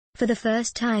For the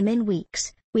first time in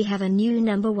weeks, we have a new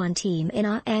number 1 team in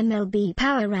our MLB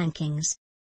power rankings.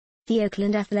 The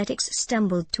Oakland Athletics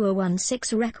stumbled to a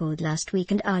 1-6 record last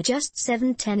week and are just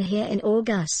 7-10 here in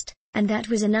August, and that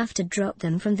was enough to drop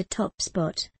them from the top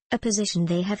spot, a position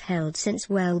they have held since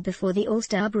well before the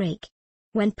All-Star break.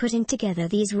 When putting together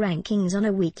these rankings on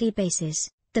a weekly basis,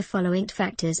 the following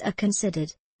factors are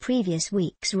considered: previous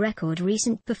week's record,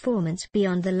 recent performance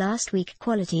beyond the last week,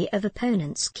 quality of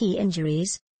opponents, key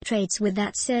injuries, trades. With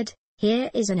that said, here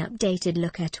is an updated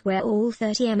look at where all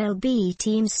 30 MLB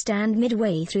teams stand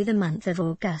midway through the month of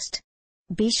August.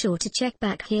 Be sure to check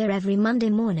back here every Monday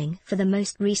morning for the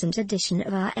most recent edition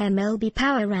of our MLB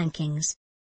Power Rankings.